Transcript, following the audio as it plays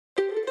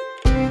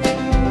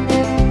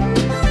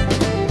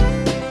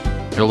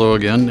Hello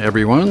again,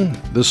 everyone.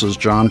 This is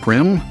John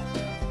Prim,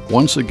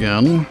 once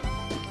again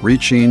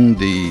reaching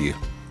the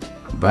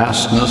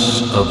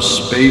vastness of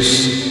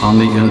space on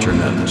the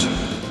internet.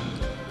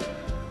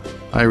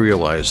 I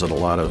realize that a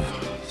lot of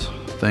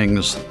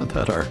things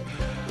that are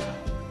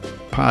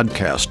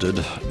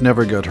podcasted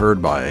never get heard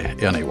by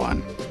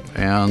anyone,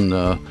 and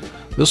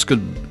this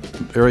could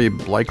very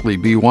likely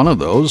be one of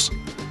those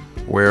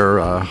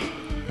where,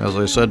 as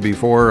I said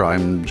before,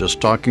 I'm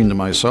just talking to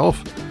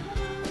myself.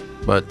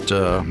 But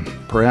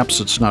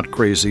perhaps it's not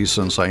crazy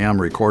since I am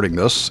recording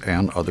this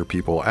and other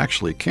people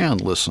actually can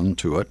listen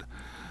to it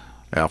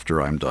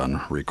after I'm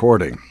done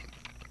recording.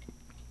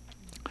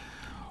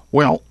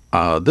 Well,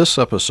 this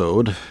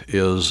episode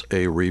is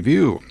a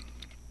review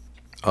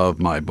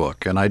of my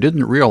book, and I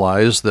didn't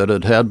realize that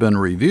it had been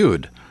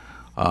reviewed.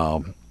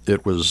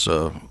 It was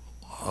a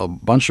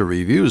bunch of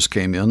reviews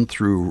came in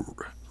through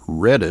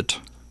Reddit,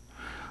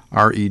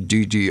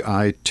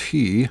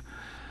 Reddit,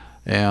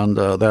 and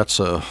that's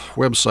a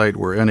website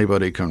where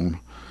anybody can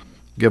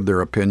give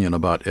their opinion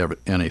about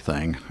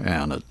anything,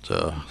 and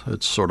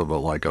it's sort of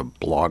like a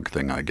blog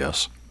thing, I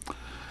guess.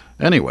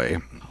 Anyway,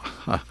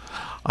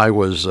 I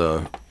was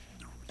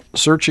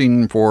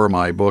searching for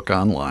my book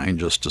online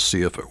just to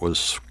see if it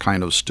was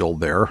kind of still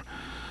there.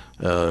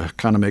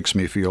 Kind of makes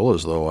me feel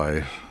as though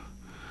I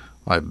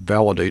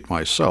validate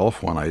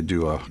myself when I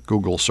do a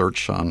Google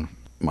search on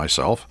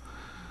myself.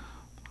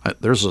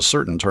 There's a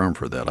certain term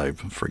for that. I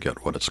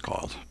forget what it's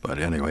called. But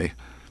anyway,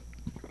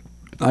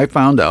 I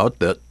found out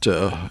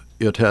that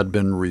it had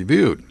been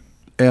reviewed.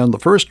 And the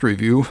first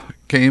review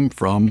came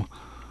from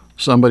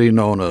somebody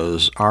known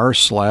as r/,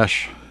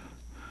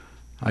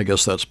 I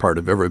guess that's part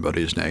of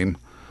everybody's name,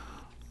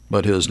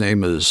 but his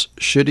name is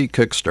Shitty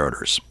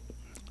Kickstarters.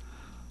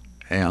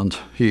 And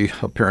he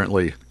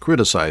apparently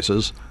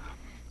criticizes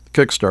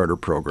Kickstarter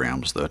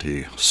programs that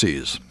he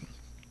sees.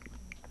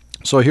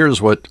 So here's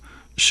what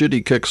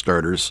Shitty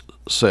Kickstarters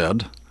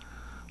said.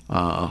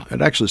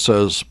 It actually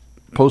says,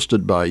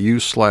 posted by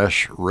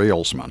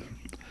u/Railsman.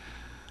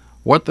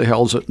 What the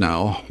hell's it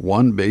now?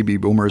 One baby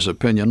boomer's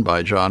opinion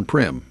by John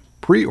Prim.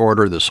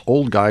 Pre-order this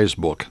old guy's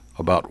book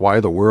about why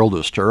the world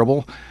is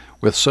terrible,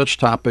 with such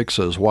topics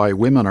as why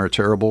women are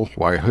terrible,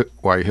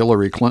 why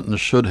Hillary Clinton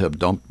should have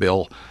dumped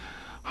Bill,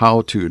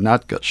 how to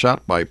not get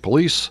shot by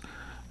police,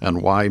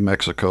 and why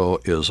Mexico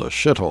is a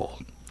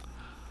shithole.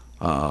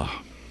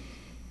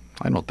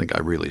 I don't think I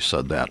really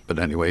said that, but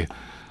anyway,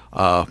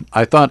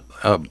 I thought,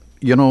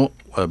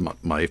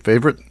 my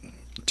favorite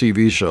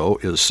TV show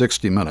is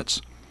 60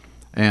 Minutes,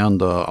 and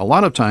a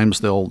lot of times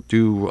they'll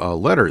do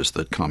letters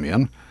that come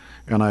in,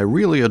 and I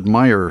really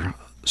admire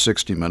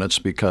 60 Minutes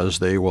because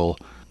they will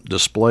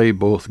display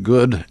both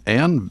good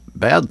and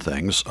bad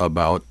things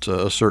about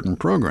certain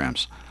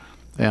programs,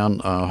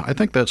 and I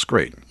think that's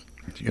great.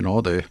 You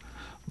know,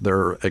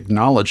 they're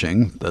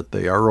acknowledging that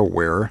they are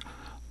aware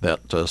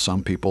that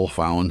some people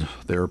found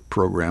their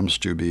programs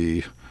to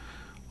be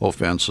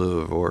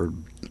offensive or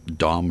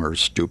dumb or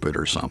stupid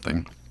or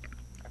something.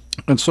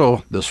 And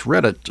so this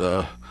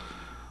Reddit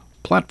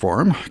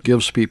platform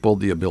gives people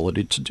the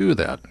ability to do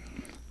that.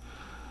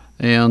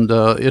 And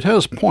it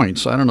has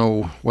points. I don't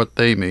know what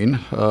they mean.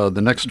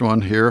 The next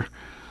one here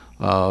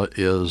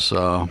is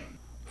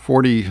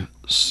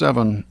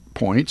 47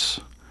 points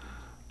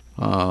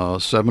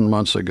 7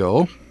 months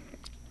ago.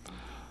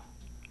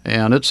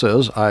 And it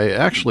says, I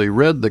actually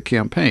read the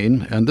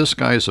campaign, and this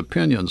guy's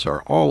opinions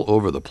are all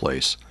over the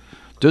place.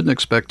 Didn't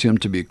expect him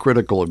to be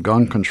critical of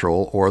gun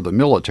control or the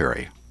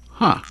military.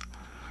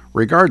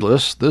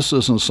 Regardless, this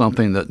isn't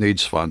something that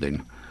needs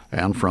funding,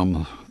 and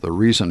from the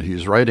reason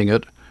he's writing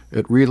it,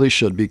 it really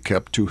should be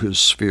kept to his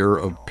sphere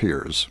of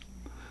peers.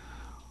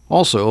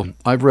 Also,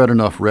 I've read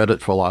enough Reddit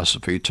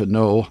philosophy to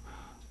know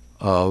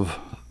of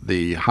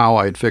the how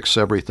I'd fix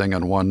everything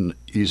in one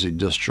easy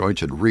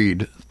disjointed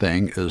read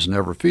thing is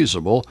never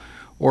feasible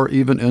or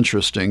even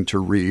interesting to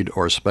read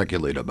or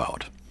speculate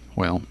about.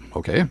 Well,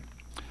 okay.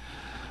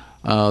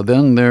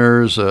 Then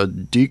there's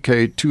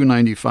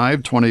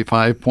DK295,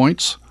 25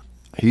 points.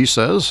 He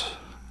says,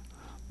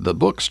 the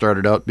book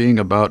started out being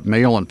about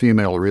male and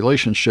female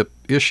relationship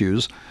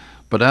issues,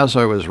 but as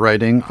I was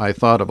writing, I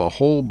thought of a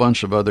whole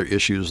bunch of other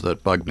issues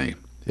that bugged me.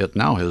 It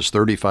now has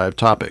 35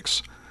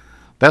 topics.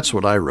 That's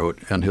what I wrote,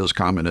 and his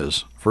comment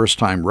is,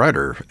 first-time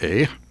writer,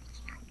 eh?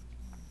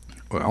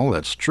 Well,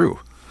 that's true.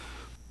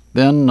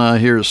 Then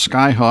here's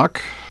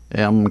Skyhawk,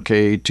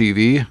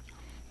 MKTV,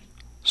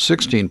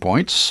 16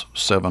 points,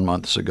 7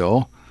 months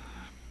ago.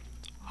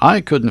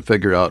 I couldn't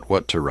figure out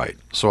what to write,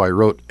 so I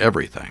wrote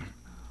everything.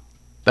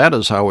 That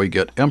is how we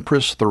get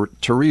Empress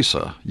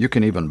Teresa. You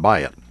can even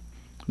buy it.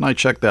 And I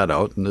checked that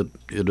out, and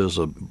it is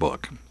a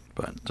book,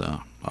 but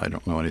I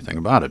don't know anything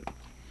about it.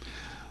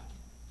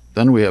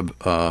 Then we have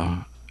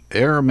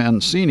Air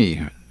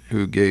Mancini,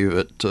 who gave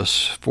it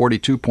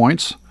 42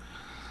 points.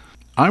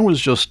 I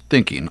was just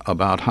thinking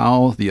about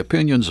how the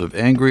opinions of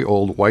angry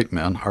old white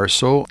men are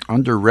so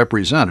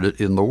underrepresented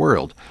in the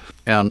world.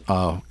 And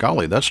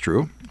golly, that's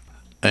true.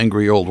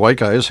 Angry old white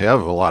guys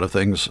have a lot of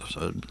things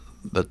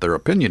that they're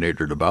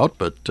opinionated about,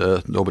 but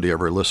nobody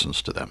ever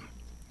listens to them.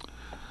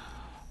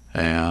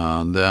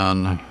 And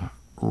then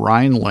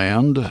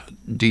Rhineland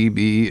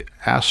DB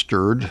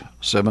Asterd,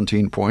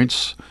 17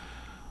 points,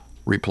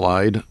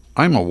 replied,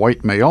 I'm a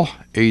white male,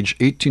 age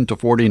 18 to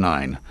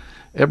 49.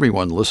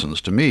 Everyone listens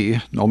to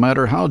me, no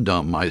matter how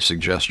dumb my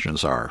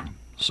suggestions are.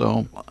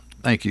 So,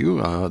 thank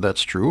you,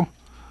 that's true.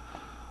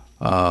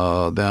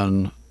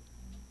 Then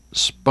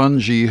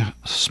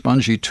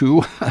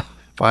Spongy2,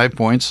 5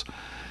 points.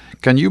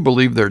 Can you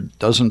believe there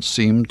doesn't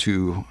seem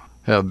to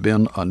have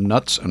been a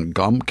nuts and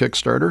gum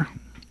Kickstarter?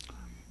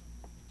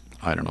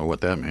 I don't know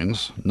what that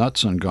means.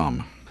 Nuts and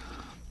gum.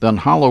 Then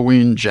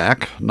Halloween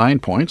Jack, 9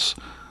 points.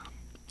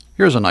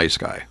 Here's a nice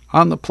guy.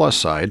 On the plus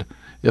side,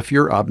 if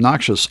your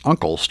obnoxious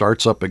uncle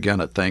starts up again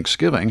at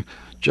Thanksgiving,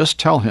 just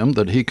tell him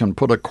that he can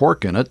put a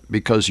cork in it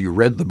because you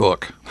read the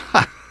book.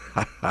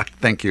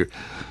 Thank you.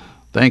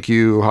 Thank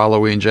you,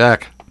 Halloween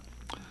Jack.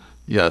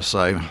 Yes,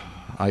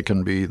 I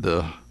can be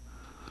the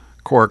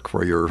cork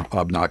for your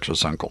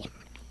obnoxious uncle.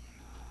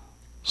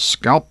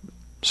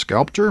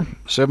 Sculptor,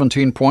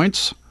 17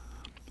 points,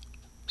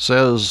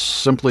 says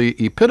simply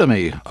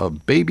epitome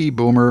of baby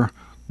boomer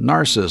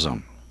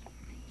narcissism.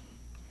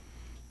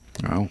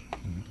 Well,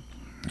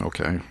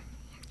 okay.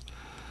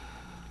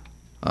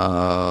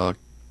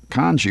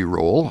 Kanji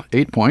Roll,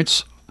 8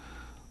 points.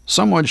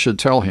 Someone should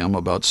tell him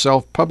about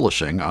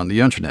self-publishing on the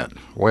internet.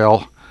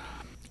 Well,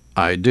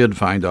 I did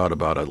find out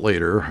about it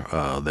later,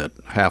 that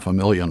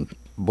 500,000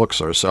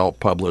 books are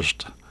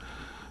self-published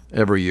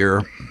every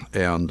year,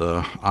 and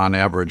on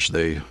average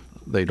they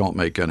don't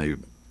make any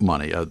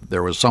money.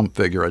 There was some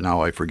figure, and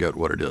now I forget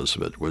what it is,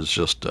 but it was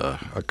just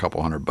a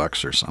couple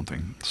 $100 or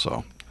something.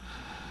 So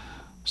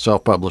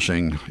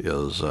self-publishing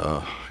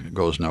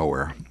goes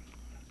nowhere.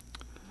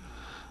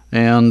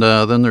 And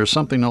then there's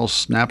something else,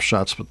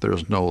 snapshots, but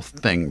there's no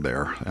thing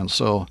there. And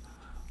so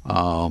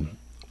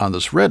on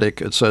this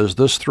Reddit, it says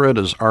this thread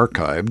is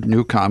archived,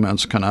 new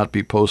comments cannot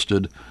be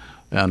posted,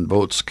 and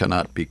votes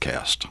cannot be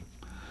cast.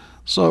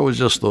 So it was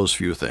just those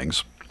few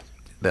things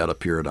that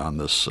appeared on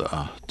this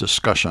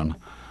discussion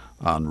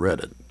on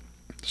Reddit.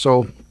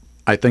 So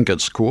I think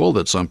it's cool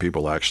that some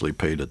people actually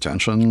paid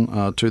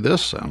attention to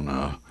this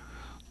and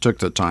took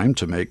the time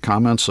to make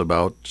comments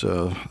about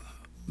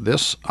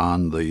this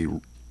on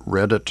the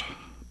Reddit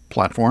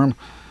platform,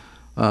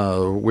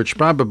 which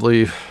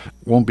probably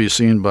won't be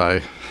seen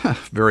by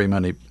very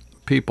many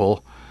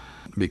people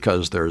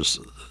because there's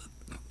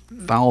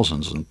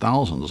thousands and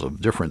thousands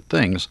of different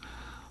things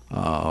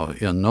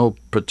in no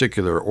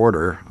particular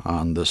order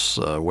on this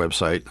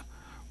website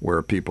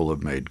where people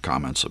have made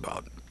comments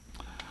about.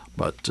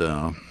 But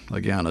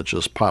again, it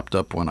just popped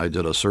up when I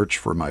did a search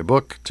for my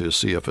book to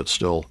see if it's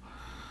still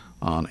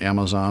on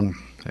Amazon,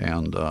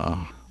 and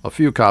a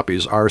few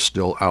copies are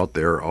still out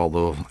there,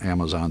 although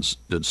Amazon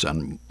did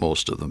send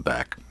most of them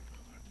back.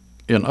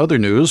 In other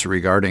news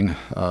regarding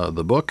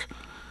the book,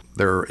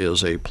 there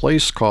is a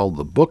place called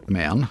the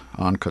Bookman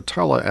on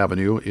Catella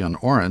Avenue in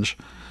Orange,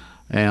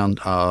 and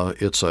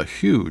it's a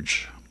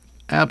huge,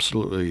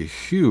 absolutely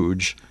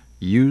huge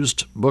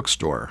used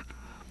bookstore.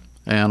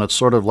 And it's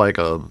sort of like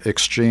a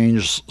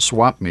exchange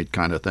swap meet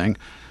kind of thing.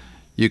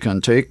 You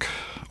can take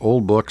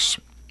old books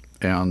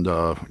and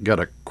get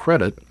a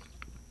credit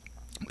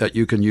that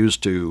you can use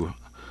to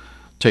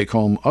take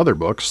home other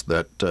books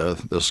that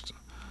this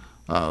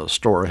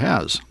store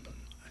has.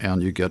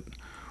 And you get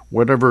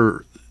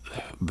whatever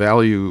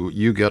value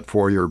you get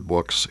for your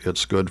books,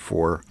 it's good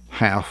for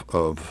half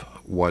of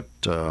what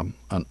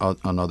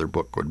another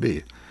book would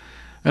be.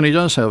 And he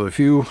does have a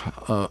few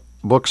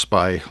books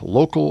by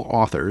local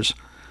authors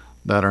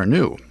that are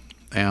new.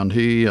 And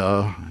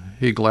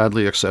he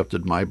gladly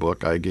accepted my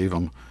book. I gave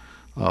him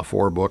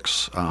 4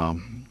 books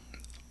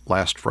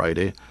last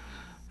Friday,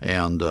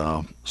 and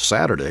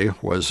Saturday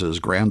was his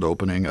grand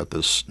opening at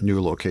this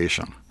new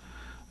location.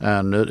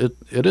 And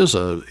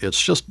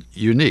it's just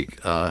unique.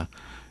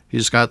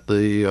 He's got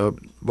the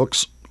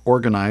books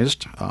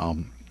organized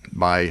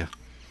by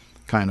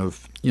kind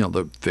of,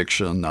 the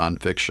fiction,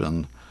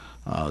 nonfiction,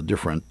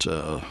 different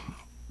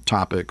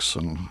topics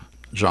and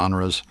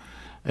genres,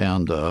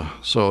 and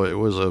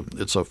so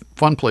it's a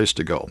fun place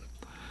to go.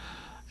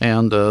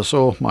 And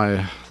so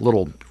my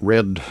little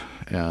red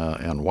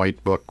and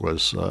white book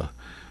was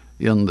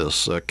in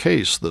this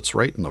case that's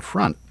right in the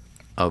front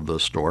of the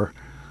store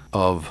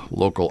of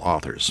local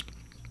authors.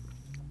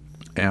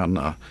 And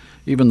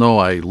even though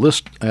I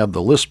have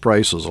the list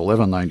price as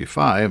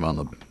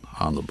 $11.95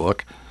 on the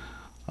book,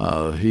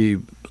 he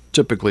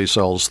typically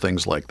sells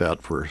things like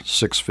that for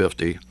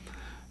 $6.50,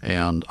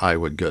 and I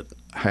would get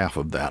half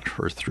of that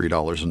for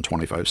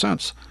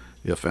 $3.25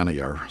 if any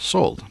are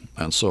sold.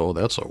 And so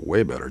that's a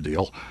way better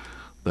deal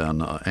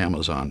than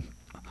Amazon.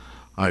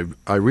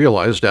 I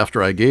realized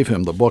after I gave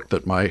him the book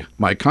that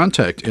my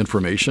contact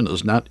information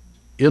is not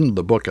in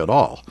the book at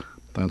all.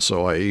 And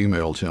so I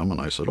emailed him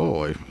and I said,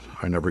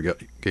 I never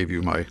gave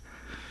you my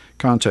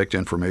contact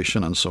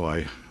information, and so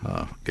I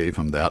gave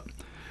him that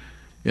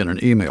in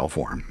an email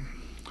form.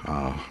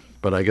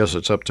 But I guess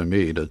it's up to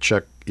me to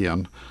check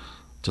in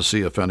to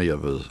see if any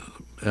of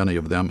any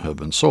of them have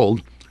been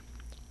sold,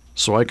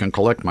 so I can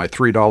collect my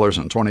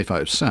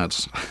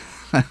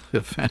 $3.25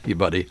 if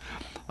anybody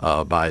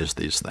buys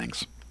these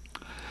things.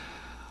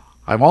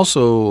 I've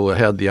also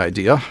had the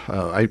idea,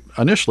 I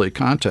initially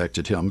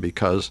contacted him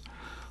because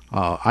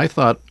I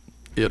thought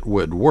it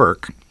would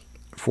work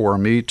for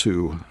me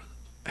to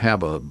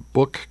have a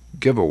book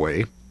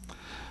giveaway,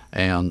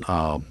 and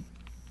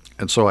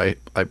so I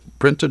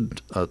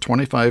printed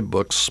 25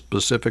 books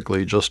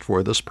specifically just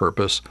for this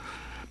purpose,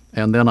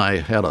 and then I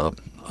had a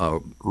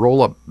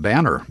roll-up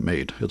banner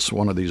made. It's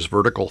one of these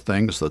vertical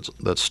things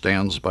that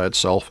stands by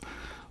itself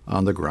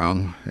on the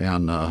ground,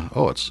 and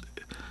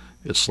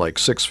it's like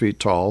 6 feet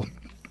tall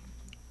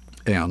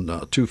and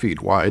 2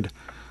 feet wide,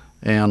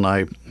 and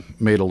I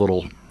made a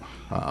little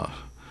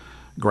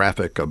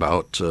graphic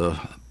about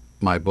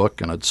my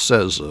book, and it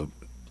says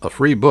a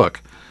free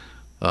book.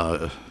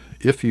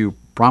 If you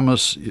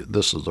promise,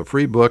 this is a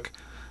free book,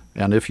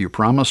 and if you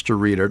promise to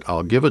read it,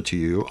 I'll give it to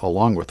you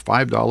along with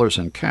 $5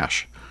 in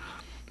cash.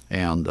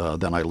 And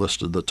then I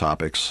listed the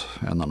topics,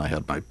 and then I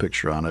had my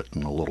picture on it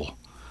and a little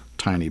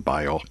tiny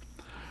bio.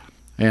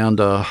 And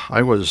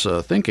I was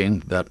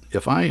thinking that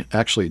if I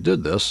actually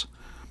did this,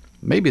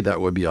 maybe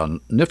that would be a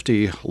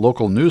nifty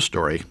local news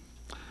story.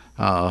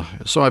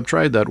 So I've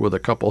tried that with a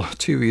couple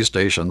TV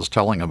stations,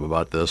 telling them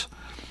about this,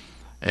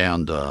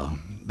 and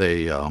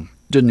they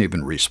didn't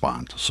even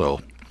respond.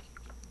 So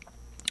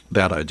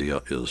that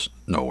idea is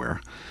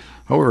nowhere.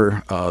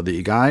 However,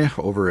 the guy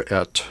over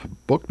at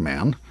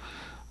Bookman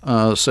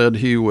said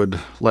he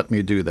would let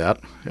me do that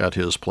at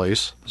his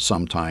place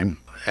sometime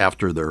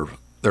after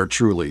they're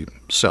truly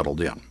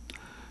settled in.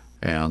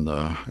 And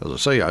as I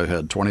say, I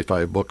had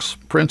 25 books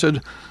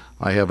printed.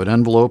 I have an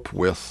envelope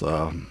with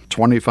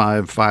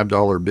 25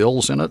 $5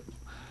 bills in it,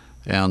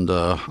 and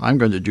I'm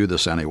going to do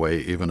this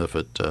anyway, even if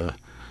it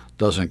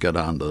doesn't get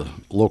on the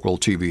local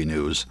TV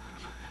news.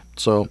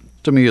 So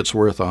to me, it's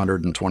worth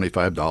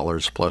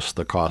 $125 plus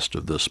the cost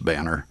of this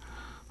banner,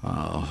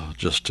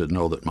 just to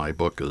know that my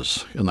book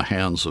is in the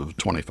hands of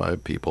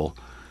 25 people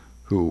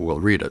who will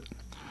read it.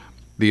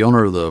 The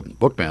owner of the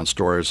Bookman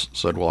stores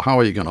said, well, how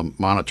are you going to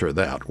monitor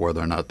that,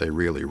 whether or not they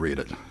really read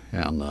it?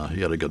 And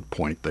he had a good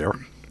point there.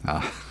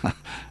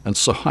 And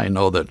so I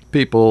know that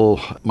people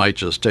might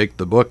just take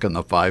the book and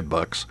the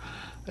 $5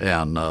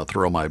 and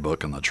throw my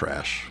book in the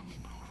trash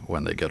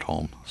when they get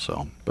home.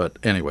 So, but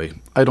anyway,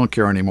 I don't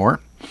care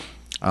anymore.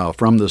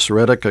 From this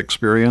Reddit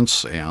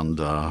experience and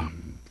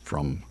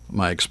from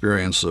my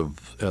experience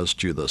as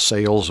to the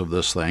sales of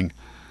this thing,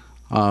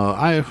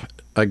 I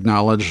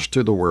acknowledge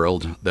to the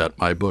world that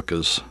my book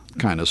is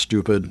kind of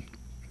stupid.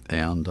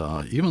 And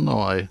even though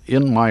I,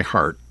 in my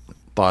heart,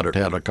 thought it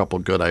had a couple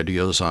good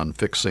ideas on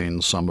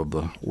fixing some of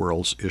the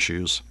world's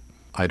issues,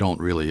 I don't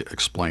really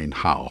explain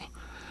how.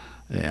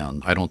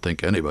 And I don't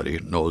think anybody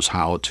knows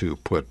how to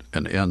put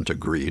an end to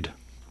greed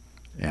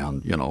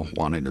and,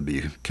 wanting to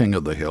be king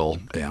of the hill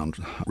and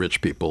rich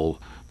people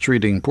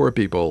treating poor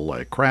people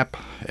like crap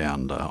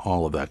and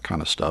all of that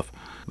kind of stuff.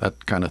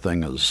 That kind of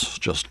thing is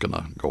just going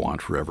to go on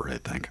forever, I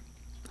think.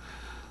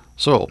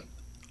 So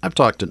I've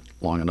talked it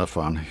long enough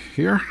on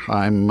here.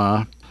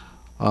 I'm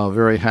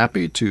very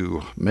happy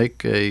to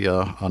make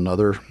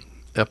another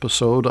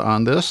episode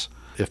on this.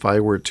 If I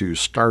were to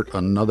start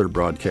another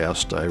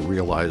broadcast, I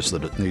realize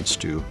that it needs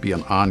to be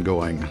an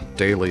ongoing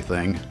daily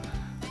thing.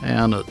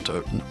 And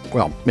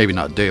maybe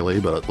not daily,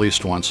 but at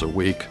least once a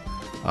week.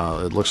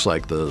 It looks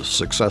like the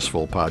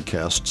successful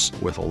podcasts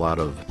with a lot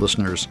of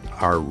listeners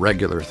are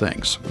regular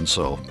things. And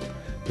so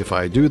if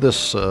I do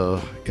this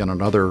on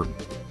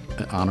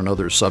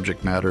another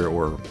subject matter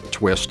or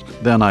twist,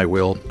 then I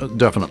will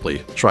definitely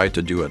try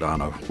to do it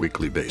on a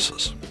weekly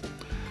basis.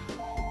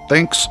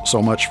 Thanks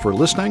so much for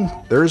listening.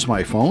 There's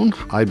my phone.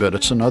 I bet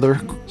it's another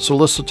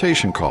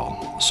solicitation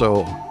call.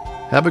 So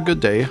have a good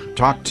day.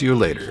 Talk to you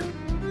later.